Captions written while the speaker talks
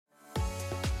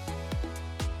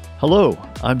Hello,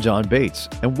 I'm John Bates,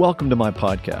 and welcome to my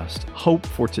podcast, Hope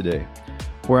for Today,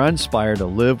 where I inspire to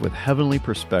live with heavenly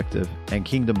perspective and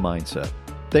kingdom mindset.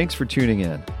 Thanks for tuning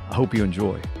in. I hope you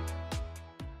enjoy.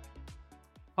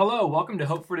 Hello, welcome to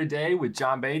Hope for Today with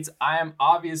John Bates. I am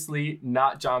obviously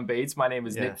not John Bates. My name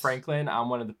is Nick Franklin. I'm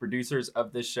one of the producers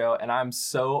of this show, and I'm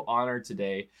so honored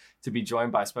today to be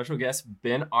joined by special guest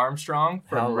Ben Armstrong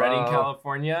from Redding,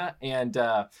 California. And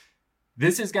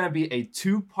this is going to be a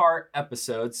two-part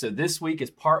episode. So this week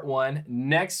is part one.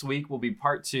 Next week will be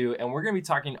part two. And we're going to be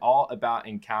talking all about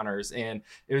encounters. And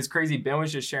it was crazy. Ben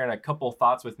was just sharing a couple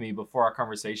thoughts with me before our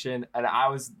conversation. And I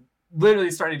was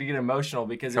literally starting to get emotional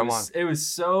because it was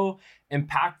so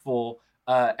impactful,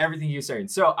 everything he was saying.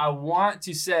 So I want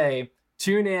to say,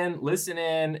 tune in, listen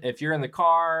in. If you're in the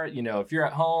car, if you're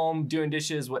at home doing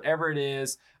dishes, whatever it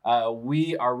is,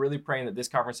 we are really praying that this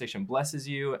conversation blesses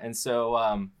you. And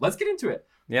so let's get into it.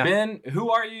 Yeah. Ben,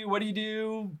 who are you? What do you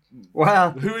do?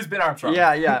 Well, who is Ben Armstrong?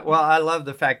 Yeah. Well, I love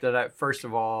the fact that, first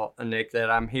of all, Nick,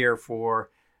 that I'm here for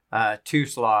two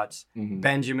slots. Mm-hmm.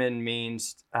 Benjamin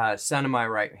means son of my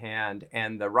right hand,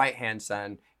 and the right hand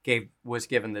son was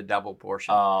given the double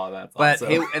portion. Oh, that's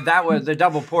awesome. But the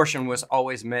double portion was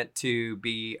always meant to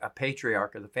be a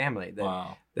patriarch of the family.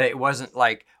 That it wasn't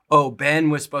like, Ben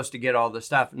was supposed to get all the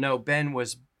stuff. No, Ben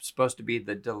was supposed to be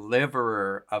the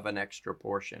deliverer of an extra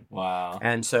portion. Wow.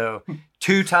 And so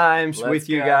 2 times with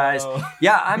you guys.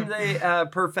 Yeah, I'm the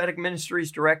prophetic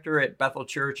ministries director at Bethel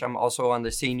Church. I'm also on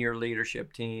the senior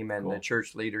leadership team and the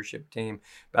church leadership team,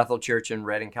 Bethel Church in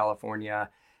Redding, California.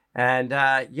 And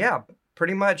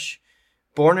pretty much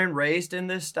born and raised in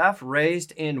this stuff,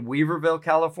 raised in Weaverville,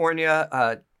 California,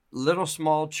 a little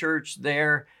small church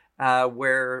there.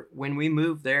 Where when we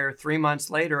moved there 3 months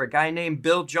later, a guy named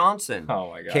Bill Johnson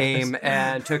came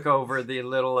and took over the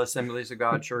little Assemblies of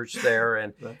God church there.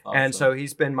 And awesome. And so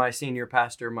he's been my senior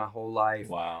pastor my whole life.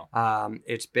 Wow.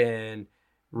 It's been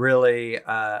really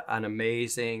an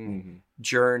amazing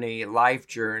journey, life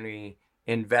journey,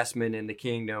 investment in the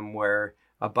kingdom where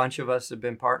a bunch of us have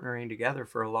been partnering together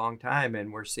for a long time.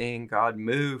 And we're seeing God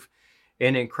move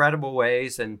in incredible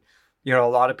ways. And a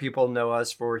lot of people know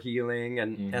us for healing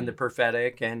and the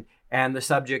prophetic and the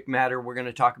subject matter we're going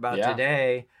to talk about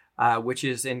today, which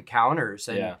is encounters.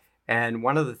 And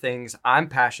one of the things I'm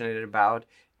passionate about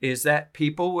is that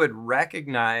people would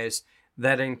recognize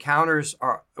that encounters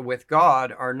with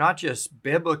God are not just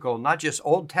biblical, not just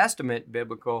Old Testament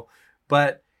biblical,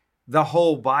 but the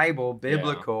whole Bible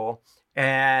biblical.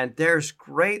 And there's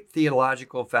great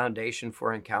theological foundation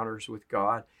for encounters with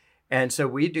God. And so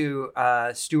we do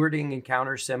a stewarding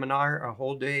encounter seminar, a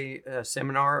whole day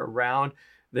seminar around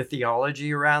the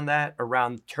theology around that,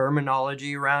 around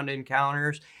terminology around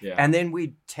encounters. Yeah. And then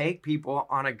we take people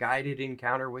on a guided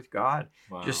encounter with God.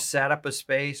 Wow. Just set up a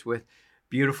space with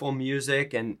beautiful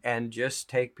music and just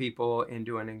take people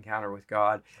into an encounter with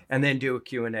God. And then do a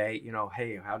Q&A,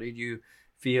 hey, how did you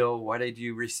feel? What did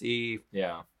you receive?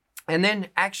 Yeah. And then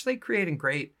actually creating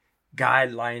great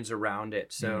guidelines around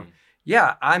it. So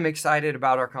yeah, I'm excited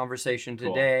about our conversation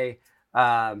today. Cool.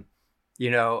 I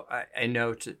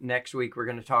know next week we're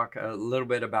going to talk a little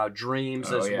bit about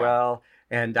dreams as well.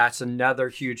 And that's another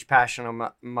huge passion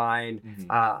of mine.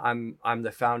 Mm-hmm. I'm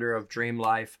the founder of Dream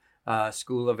Life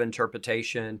School of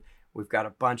Interpretation. We've got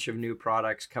a bunch of new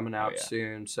products coming out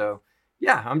soon. So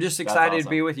yeah, I'm just excited to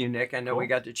be with you, Nick. I know we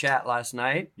got to chat last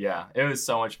night. Yeah, it was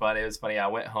so much fun. It was funny. I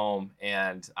went home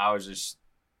and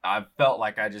I felt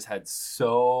like I just had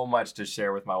so much to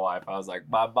share with my wife. I was like,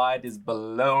 my mind is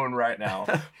blown right now.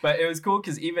 But it was cool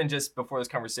because even just before this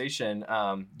conversation,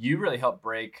 you really helped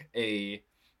break a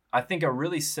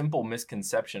really simple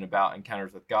misconception about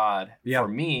encounters with God for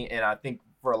me. And I think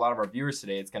for a lot of our viewers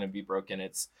today, it's going to be broken.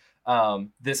 It's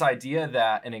this idea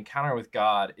that an encounter with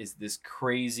God is this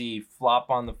crazy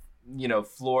flop on the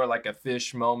floor like a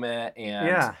fish moment,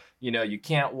 and you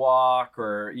can't walk,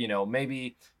 or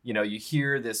maybe you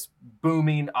hear this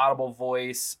booming audible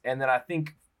voice. And then I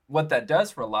think what that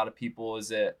does for a lot of people is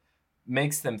it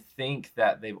makes them think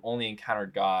that they've only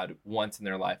encountered God once in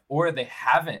their life, or they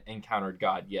haven't encountered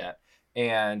God yet.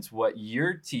 And what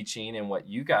you're teaching and what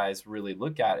you guys really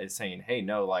look at is saying, hey,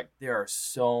 no, like there are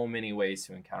so many ways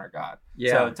to encounter God.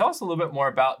 Yeah. So tell us a little bit more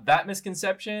about that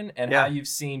misconception and how you've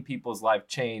seen people's life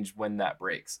change when that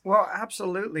breaks. Well,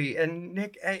 absolutely. And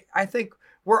Nick, I think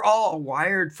we're all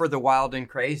wired for the wild and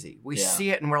crazy. We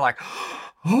see it and we're like,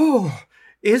 oh,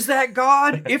 is that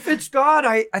God? If it's God,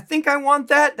 I think I want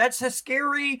that. That's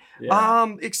scary.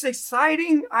 Yeah. It's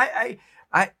exciting. I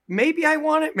maybe I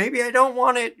want it, maybe I don't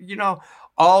want it,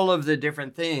 all of the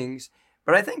different things.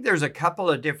 But I think there's a couple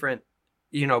of different,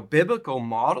 biblical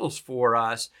models for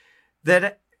us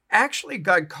that actually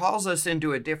God calls us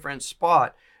into a different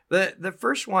spot. The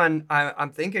first one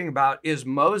I'm thinking about is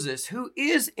Moses, who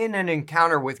is in an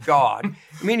encounter with God.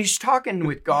 I mean, he's talking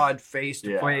with God face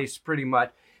to face pretty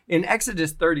much. In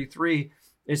Exodus 33,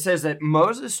 it says that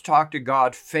Moses talked to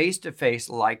God face to face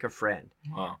like a friend.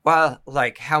 Wow. Well,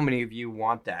 like, how many of you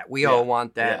want that? We all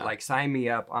want that. Yeah. Like, sign me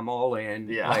up. I'm all in.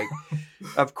 Yeah. Like,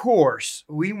 of course,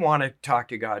 we want to talk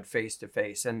to God face to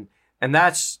face. And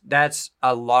that's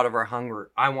a lot of our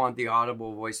hunger. I want the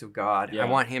audible voice of God. Yeah. I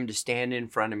want him to stand in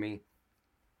front of me.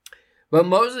 But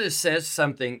Moses says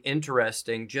something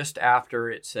interesting just after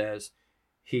it says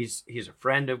he's a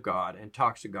friend of God and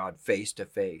talks to God face to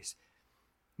face.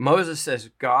 Moses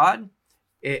says, God,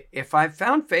 if I've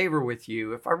found favor with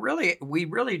you, we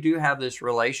really do have this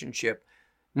relationship,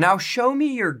 now show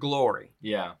me your glory.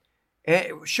 Yeah.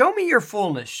 Show me your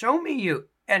fullness. Show me you.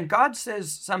 And God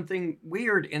says something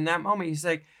weird in that moment. He's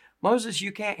like, Moses,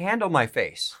 you can't handle my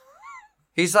face.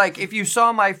 He's like, if you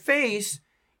saw my face,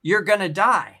 you're going to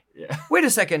die. Yeah. Wait a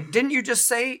second. Didn't you just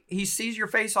say he sees your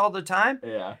face all the time?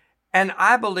 Yeah. And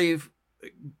I believe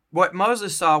what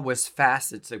Moses saw was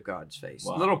facets of God's face,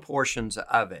 wow. little portions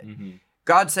of it. Mm-hmm.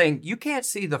 God saying, you can't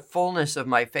see the fullness of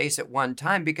my face at one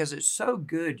time because it's so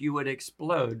good you would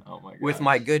explode with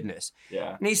my goodness.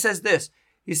 Yeah. And he says this.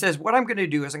 He says, what I'm going to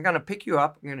do is I'm going to pick you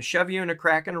up. I'm going to shove you in a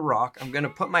crack in a rock. I'm going to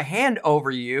put my hand over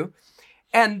you.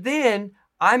 And then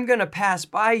I'm going to pass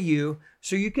by you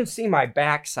so you can see my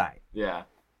backside. Yeah.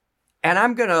 And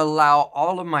I'm going to allow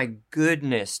all of my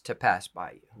goodness to pass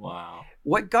by you. Wow.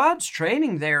 What God's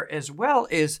training there as well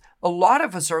is a lot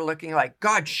of us are looking like,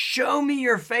 God, show me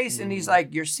your face. And he's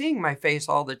like, you're seeing my face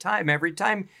all the time. Every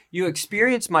time you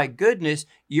experience my goodness,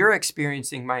 you're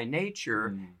experiencing my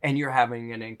nature and you're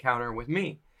having an encounter with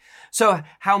me. So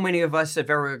how many of us have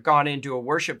ever gone into a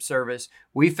worship service?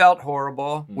 We felt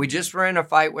horrible. We just were in a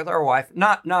fight with our wife.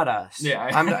 Not us.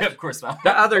 Yeah, of course not.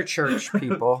 The other church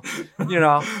people,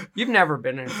 you've never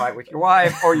been in a fight with your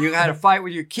wife, or you had a fight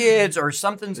with your kids, or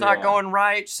something's not going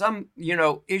right, some,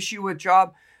 issue with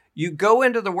job. You go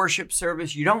into the worship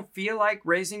service. You don't feel like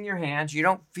raising your hands. You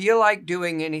don't feel like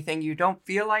doing anything. You don't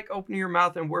feel like opening your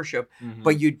mouth and worship,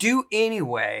 but you do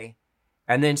anyway.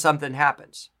 And then something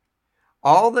happens.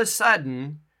 All of a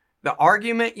sudden, the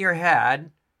argument you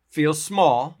had feels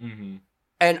small,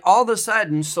 and all of a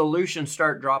sudden, solutions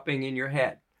start dropping in your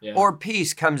head, or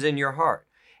peace comes in your heart.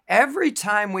 Every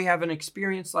time we have an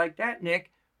experience like that,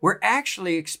 Nick, we're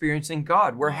actually experiencing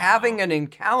God. We're having an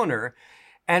encounter,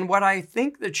 and what I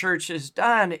think the church has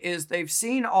done is they've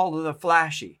seen all of the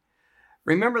flashy.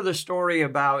 Remember the story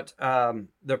about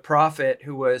the prophet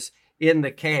who was in the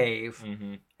cave,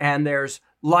 and there's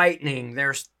lightning,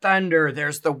 there's thunder,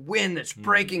 there's the wind that's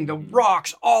breaking the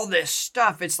rocks, all this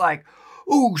stuff. It's like,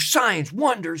 ooh, signs,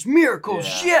 wonders, miracles.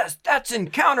 Yeah. Yes, that's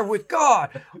encounter with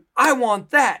God. I want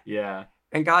that. Yeah.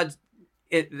 And God,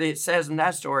 it says in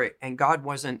that story, and God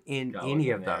wasn't in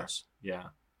any of those. Yeah.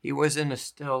 He was in a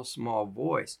still small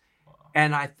voice. Wow.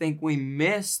 And I think we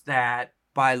miss that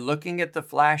by looking at the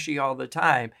flashy all the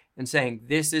time and saying,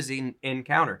 this is an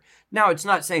encounter. Now, it's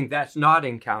not saying that's not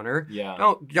encounter.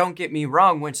 Yeah. Don't get me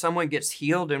wrong. When someone gets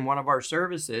healed in one of our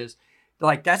services,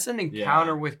 like, that's an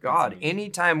encounter with God.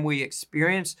 Anytime we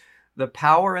experience the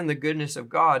power and the goodness of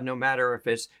God, no matter if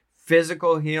it's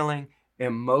physical healing,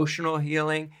 emotional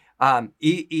healing,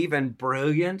 even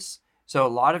brilliance. So a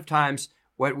lot of times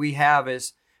what we have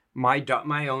is my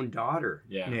own daughter,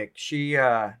 Nick.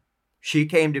 She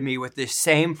came to me with this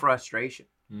same frustration.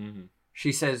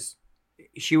 She says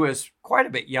she was quite a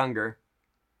bit younger.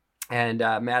 And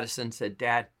Madison said,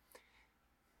 Dad,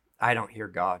 I don't hear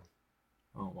God.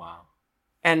 Oh, wow.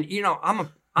 And,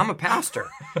 I'm a pastor.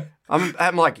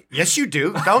 I'm like, yes, you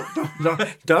do.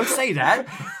 Don't say that.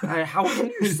 How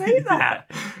can you say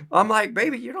that? I'm like,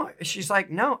 baby, you don't. She's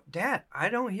like, no, Dad, I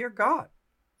don't hear God.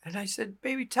 And I said,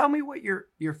 baby, tell me what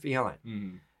you're feeling.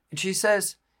 And she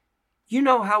says, you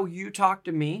know how you talk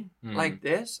to me like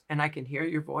this, and I can hear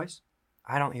your voice?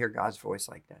 I don't hear God's voice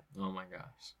like that. Oh, my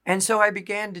gosh. And so I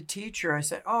began to teach her. I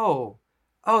said, oh,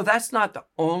 that's not the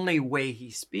only way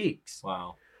he speaks.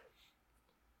 Wow.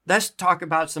 Let's talk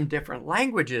about some different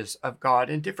languages of God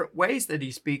and different ways that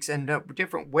he speaks and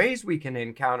different ways we can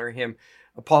encounter him.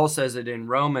 Paul says it in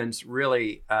Romans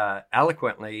really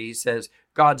eloquently. He says,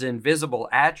 God's invisible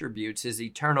attributes, his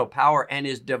eternal power, and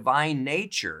his divine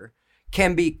nature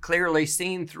can be clearly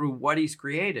seen through what he's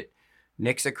created.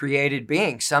 Nick's a created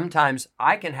being. Sometimes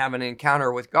I can have an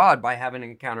encounter with God by having an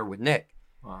encounter with Nick.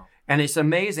 Wow. And it's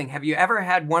amazing. Have you ever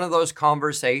had one of those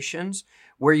conversations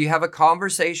where you have a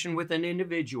conversation with an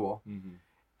individual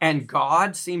and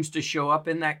God seems to show up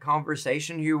in that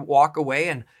conversation? You walk away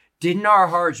and Didn't our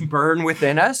hearts burn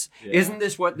within us? Yeah. Isn't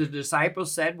this what the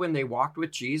disciples said when they walked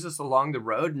with Jesus along the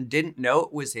road and didn't know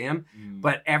it was him,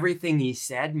 but everything he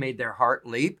said made their heart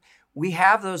leap? We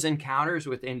have those encounters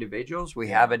with individuals. We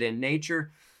have it in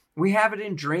nature. We have it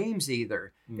in dreams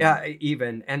even.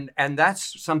 And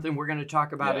that's something we're going to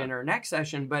talk about in our next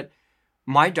session. But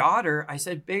my daughter, I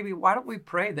said, baby, why don't we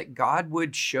pray that God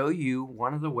would show you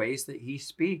one of the ways that he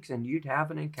speaks and you'd have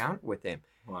an encounter with him.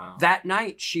 Wow. That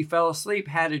night, she fell asleep,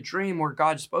 had a dream where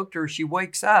God spoke to her. She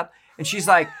wakes up and she's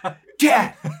like,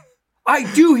 Dad,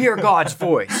 I do hear God's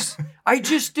voice. I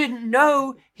just didn't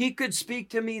know he could speak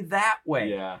to me that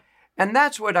way. Yeah. And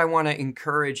that's what I want to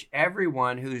encourage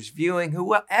everyone who's viewing, who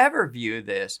will ever view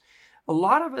this. A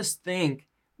lot of us think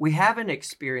we haven't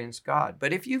experienced God.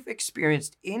 But if you've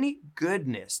experienced any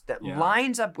goodness that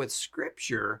lines up with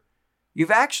Scripture,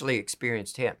 you've actually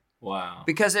experienced him. Wow.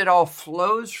 Because it all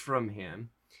flows from him.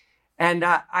 And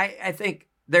I think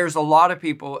there's a lot of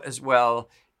people as well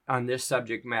on this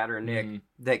subject matter, Nick,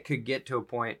 that could get to a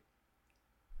point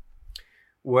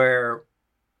where,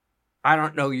 I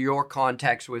don't know your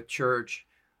context with church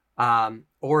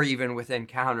or even with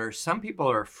encounters. Some people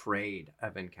are afraid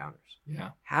of encounters.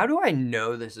 Yeah. How do I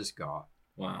know this is God?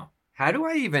 Wow. How do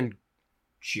I even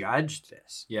judge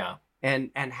this? Yeah.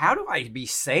 And how do I be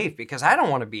safe? Because I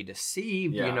don't want to be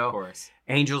deceived, Yeah, of course.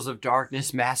 Angels of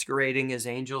darkness masquerading as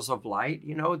angels of light.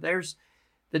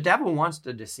 The devil wants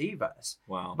to deceive us.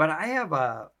 Wow. But I have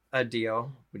a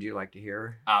deal. Would you like to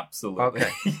hear? Absolutely.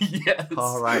 Okay. Yes.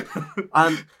 All right.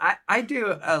 I do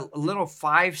a little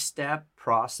 5-step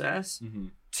process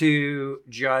to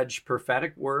judge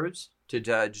prophetic words, to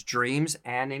judge dreams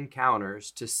and encounters,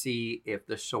 to see if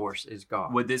the source is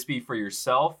God. Would this be for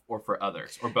yourself or for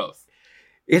others or both?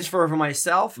 It's for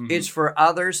myself. It's for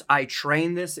others. I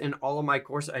train this in all of my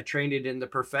courses. I trained it in the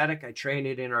prophetic. I train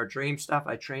it in our dream stuff.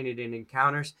 I train it in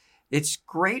encounters. It's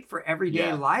great for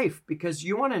everyday life because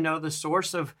you want to know the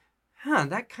source of,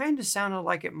 that kind of sounded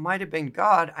like it might have been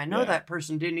God. I know that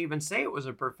person didn't even say it was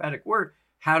a prophetic word.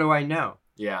 How do I know?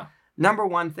 Yeah. Number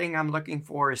one thing I'm looking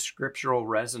for is scriptural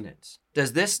resonance.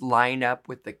 Does this line up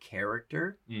with the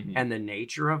character and the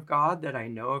nature of God that I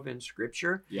know of in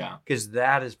Scripture? Yeah. Because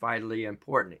that is vitally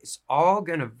important. It's all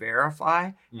going to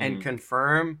verify and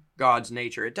confirm God's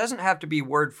nature. It doesn't have to be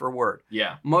word for word.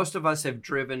 Yeah. Most of us have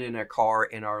driven in a car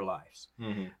in our lives,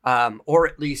 or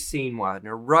at least seen one,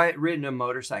 or ridden a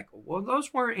motorcycle. Well,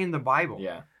 those weren't in the Bible.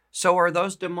 Yeah. So are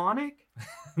those demonic?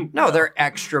 No, they're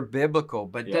extra biblical,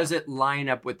 but does it line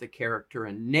up with the character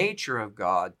and nature of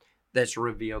God that's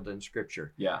revealed in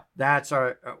Scripture? Yeah. That's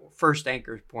our first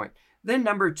anchor point. Then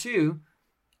number 2,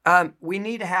 we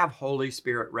need to have Holy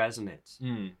Spirit resonance.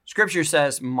 Scripture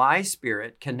says, my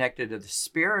spirit connected to the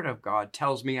Spirit of God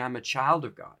tells me I'm a child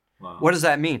of God. Wow. What does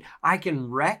that mean? I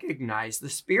can recognize the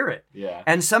Spirit. Yeah.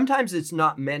 And sometimes it's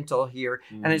not mental here,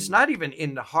 and it's not even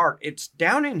in the heart. It's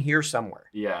down in here somewhere.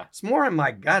 Yeah. It's more in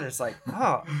my gut. It's like,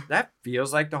 oh, that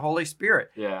feels like the Holy Spirit.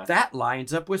 Yeah. That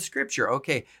lines up with Scripture.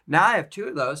 Okay, now I have 2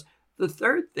 of those. The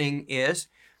third thing is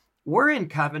we're in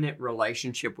covenant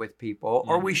relationship with people,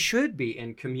 or we should be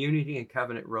in community and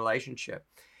covenant relationship.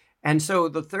 And so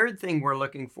the third thing we're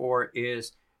looking for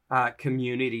is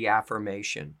community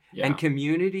affirmation. Yeah. And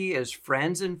community is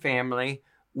friends and family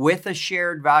with a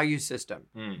shared value system.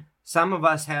 Some of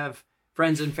us have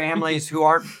friends and families who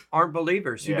aren't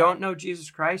believers, who don't know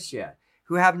Jesus Christ yet,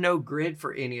 who have no grid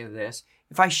for any of this.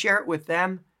 If I share it with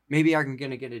them, maybe I'm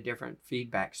going to get a different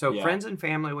feedback. So friends and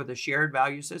family with a shared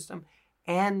value system,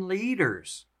 and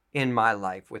leaders in my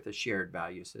life with a shared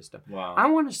value system. Wow. I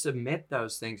want to submit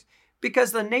those things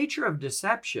because the nature of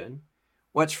deception,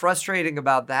 what's frustrating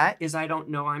about that is I don't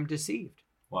know I'm deceived.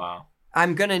 Wow.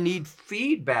 I'm going to need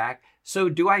feedback. So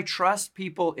do I trust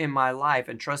people in my life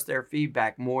and trust their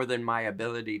feedback more than my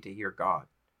ability to hear God?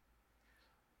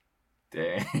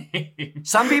 Dang.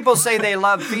 Some people say they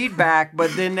love feedback,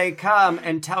 but then they come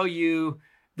and tell you,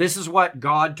 this is what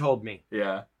God told me.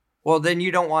 Yeah. Well, then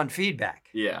you don't want feedback.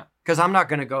 Yeah. Because I'm not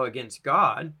going to go against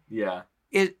God. Yeah.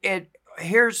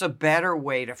 Here's a better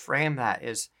way to frame that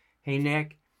is, hey,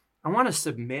 Nick, I want to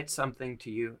submit something to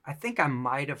you. I think I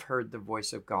might have heard the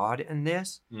voice of God in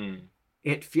this.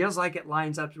 It feels like it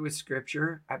lines up with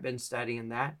Scripture. I've been studying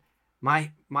that.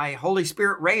 My Holy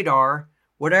Spirit radar,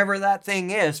 whatever that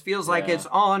thing is, feels like it's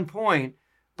on point,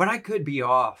 but I could be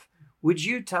off. Would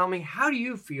you tell me, how do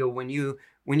you feel when you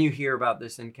hear about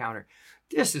this encounter?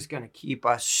 This is going to keep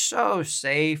us so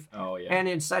safe and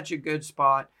in such a good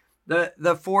spot.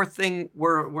 The fourth thing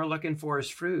we're looking for is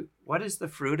fruit. What is the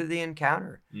fruit of the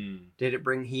encounter? Did it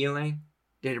bring healing?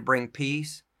 Did it bring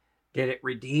peace? Did it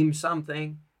redeem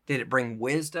something? Did it bring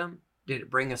wisdom? Did it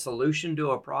bring a solution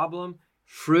to a problem?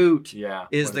 Fruit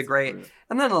is the great. Fruit?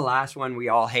 And then the last one we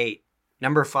all hate.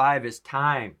 Number 5 is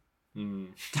time.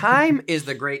 Mm. Time is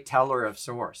the great teller of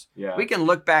source. Yeah. We can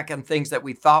look back on things that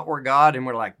we thought were God and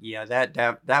we're like, yeah,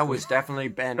 that was definitely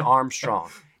Ben Armstrong.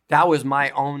 That was my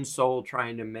own soul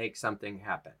trying to make something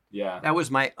happen. Yeah. That was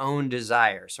my own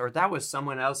desires, or that was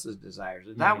someone else's desires.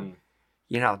 Or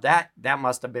that, that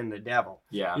must have been the devil.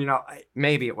 Yeah.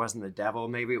 Maybe it wasn't the devil.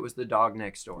 Maybe it was the dog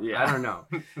next door. Yeah. I don't know.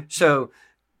 So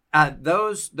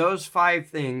those 5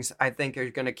 things I think are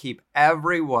going to keep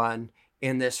everyone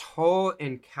in this whole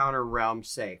encounter realm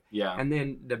safe. Yeah. And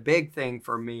then the big thing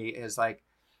for me is like,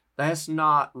 let's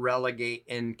not relegate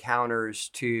encounters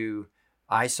to,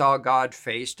 I saw God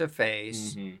face to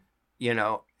face.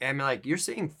 And like, you're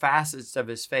seeing facets of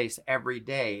his face every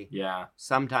day. Yeah.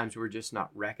 Sometimes we're just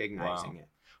not recognizing it.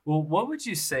 Well, what would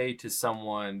you say to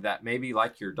someone that maybe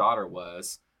like your daughter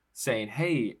was saying,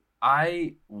 hey,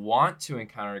 I want to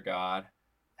encounter God.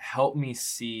 Help me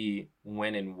see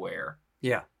when and where.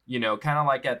 Yeah. Kind of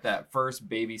like at that first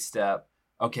baby step.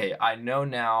 Okay, I know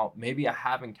now, maybe I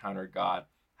have encountered God.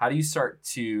 How do you start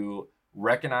to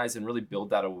recognize and really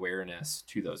build that awareness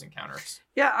to those encounters?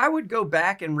 Yeah, I would go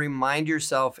back and remind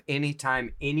yourself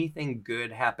anytime anything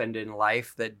good happened in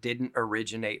life that didn't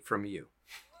originate from you.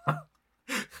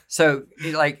 So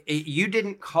like you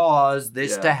didn't cause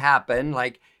this to happen,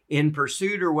 like in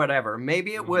pursuit or whatever.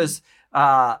 Maybe it was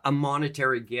a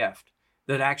monetary gift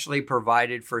that actually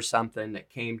provided for something that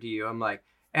came to you. I'm like,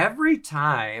 every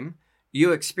time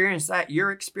you experience that,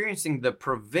 you're experiencing the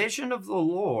provision of the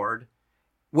Lord,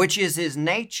 which is his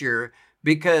nature,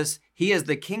 because he is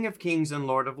the King of Kings and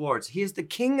Lord of Lords. He is the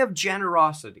King of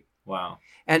generosity. Wow.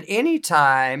 And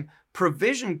anytime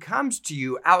provision comes to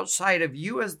you outside of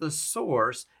you as the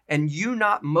source, and you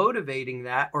not motivating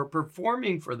that or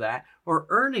performing for that or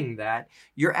earning that,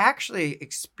 you're actually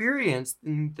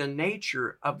experiencing the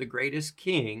nature of the greatest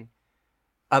King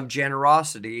of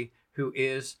generosity, who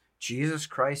is Jesus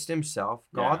Christ himself,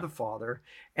 God the Father.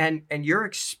 And you're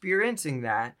experiencing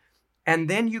that. And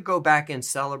then you go back and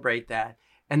celebrate that.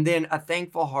 And then a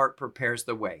thankful heart prepares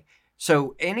the way.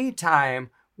 So anytime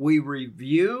we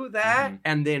review that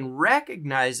and then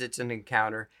recognize it's an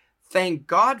encounter, thank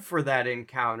God for that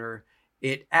encounter,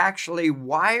 it actually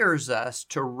wires us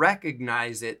to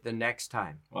recognize it the next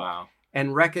time. Wow.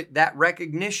 And that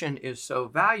recognition is so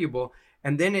valuable,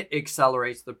 and then it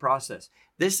accelerates the process.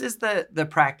 This is the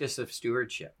practice of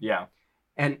stewardship. Yeah.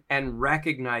 And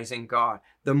recognizing God.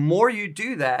 The more you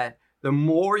do that, the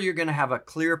more you're going to have a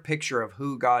clear picture of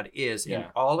who God is in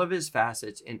all of his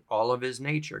facets, in all of his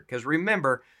nature. Because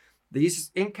remember,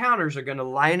 these encounters are going to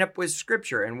line up with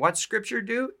Scripture. And what Scripture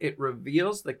do? It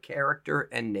reveals the character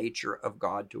and nature of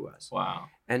God to us. Wow.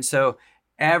 And so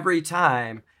every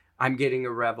time I'm getting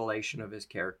a revelation of his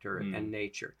character and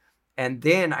nature. And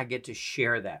then I get to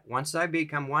share that. Once I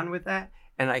become one with that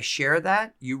and I share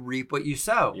that, you reap what you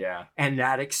sow. Yeah. And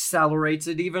that accelerates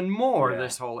it even more,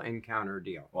 this whole encounter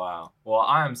deal. Wow. Well,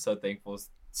 I am so thankful,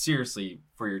 seriously,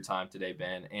 for your time today,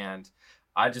 Ben. And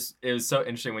it was so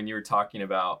interesting when you were talking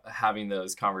about having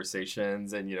those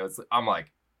conversations, and I'm like,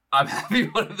 I'm having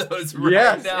one of those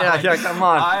right now. Yeah, come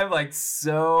on. I'm like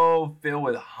so filled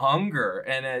with hunger,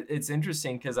 and it's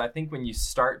interesting because I think when you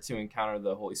start to encounter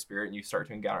the Holy Spirit and you start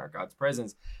to encounter God's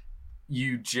presence,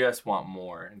 you just want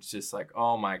more. And it's just like,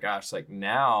 oh my gosh, like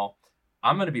now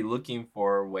I'm going to be looking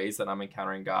for ways that I'm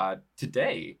encountering God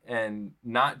today, and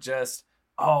not just,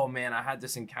 oh man, I had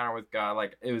this encounter with God.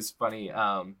 Like, it was funny.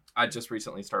 I just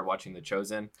recently started watching The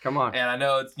Chosen. Come on. And I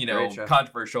know it's,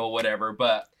 controversial, whatever,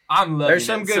 but I'm loving it. There's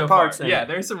some good parts in it. Yeah,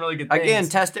 there's some really good things. Again,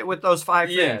 test it with those 5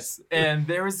 things. Yes. And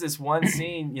there was this one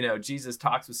scene, Jesus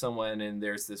talks with someone, and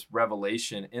there's this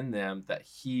revelation in them that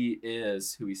he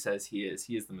is who he says he is.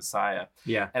 He is the Messiah.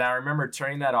 Yeah. And I remember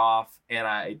turning that off, and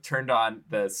I turned on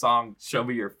the song Show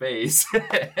Me Your Face.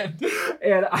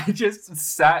 and I just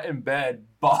sat in bed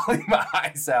bawling my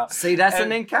eyes out. See, that's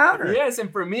an encounter. Yes.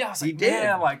 And for me, I was like,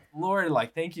 man, like, Lord,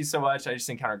 like, thank you so much. I just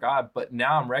encountered God. But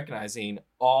now I'm recognizing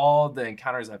all the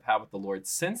encounters I've had with the Lord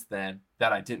since then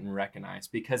that I didn't recognize,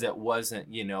 because it wasn't,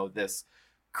 this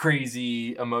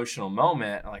crazy emotional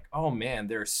moment. I'm like, oh man,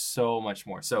 there's so much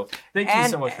more. So thank you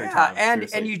so much for your time.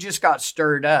 And you just got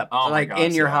stirred up. Oh like my gosh,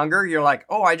 in your hunger, you're like,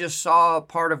 oh, I just saw a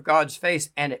part of God's face,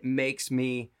 and it makes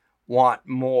me want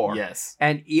more. Yes.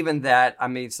 And even that, I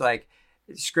mean, it's like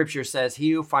Scripture says,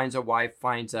 he who finds a wife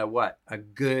finds a what? A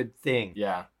good thing.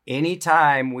 Yeah.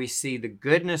 Anytime we see the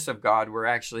goodness of God, we're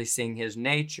actually seeing his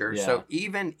nature. Yeah. So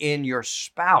even in your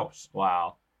spouse,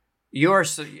 wow, we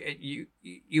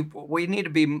need to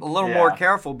be a little more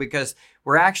careful, because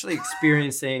we're actually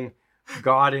experiencing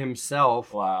God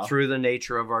himself through the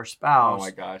nature of our spouse. Oh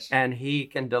my gosh. And he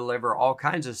can deliver all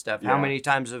kinds of stuff. Yeah. How many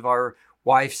times have our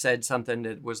wife said something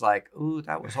that was like, ooh,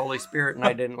 that was Holy Spirit and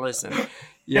I didn't listen?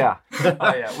 Yeah.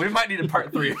 Oh yeah. We might need a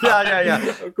part 3.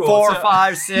 Yeah. Cool. 4,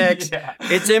 5, 6. Yeah.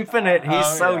 It's infinite. He's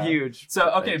so yeah. huge.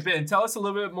 So, okay, Ben, tell us a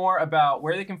little bit more about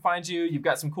where they can find you. You've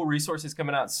got some cool resources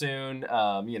coming out soon.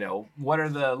 What are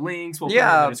the links? We'll put it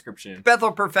in the description.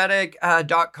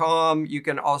 BethelProphetic.com. You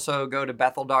can also go to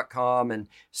Bethel.com and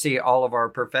see all of our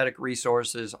prophetic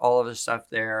resources, all of the stuff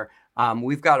there.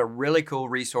 We've got a really cool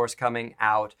resource coming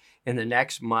out in the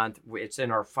next month. It's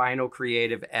in our final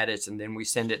creative edits, and then we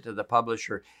send it to the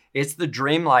publisher. It's the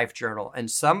Dream Life Journal. And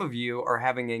some of you are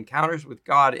having encounters with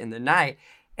God in the night,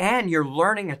 and you're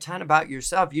learning a ton about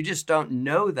yourself. You just don't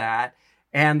know that.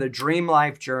 And the Dream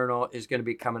Life Journal is going to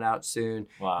be coming out soon.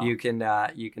 Wow. You can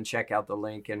check out the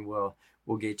link, and we'll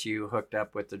get you hooked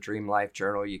up with the Dream Life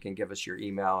Journal. You can give us your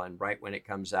email, and right when it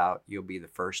comes out, you'll be the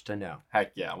first to know.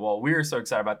 Heck yeah. Well, we are so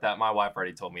excited about that. My wife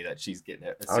already told me that she's getting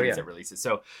it as soon as it releases.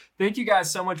 So thank you guys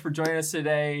so much for joining us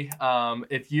today.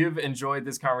 If you've enjoyed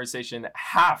this conversation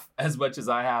half as much as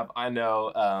I have, I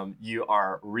know you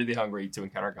are really hungry to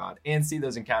encounter God and see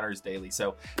those encounters daily.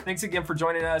 So thanks again for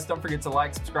joining us. Don't forget to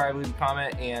like, subscribe, leave a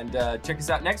comment, and check us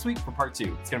out next week for part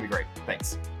 2. It's going to be great.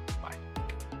 Thanks.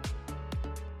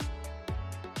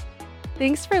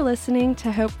 Thanks for listening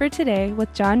to Hope for Today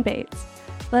with John Bates.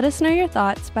 Let us know your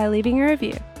thoughts by leaving a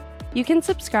review. You can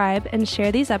subscribe and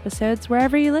share these episodes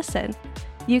wherever you listen.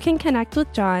 You can connect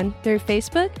with John through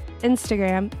Facebook,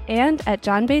 Instagram, and at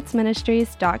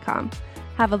johnbatesministries.com.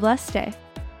 Have a blessed day.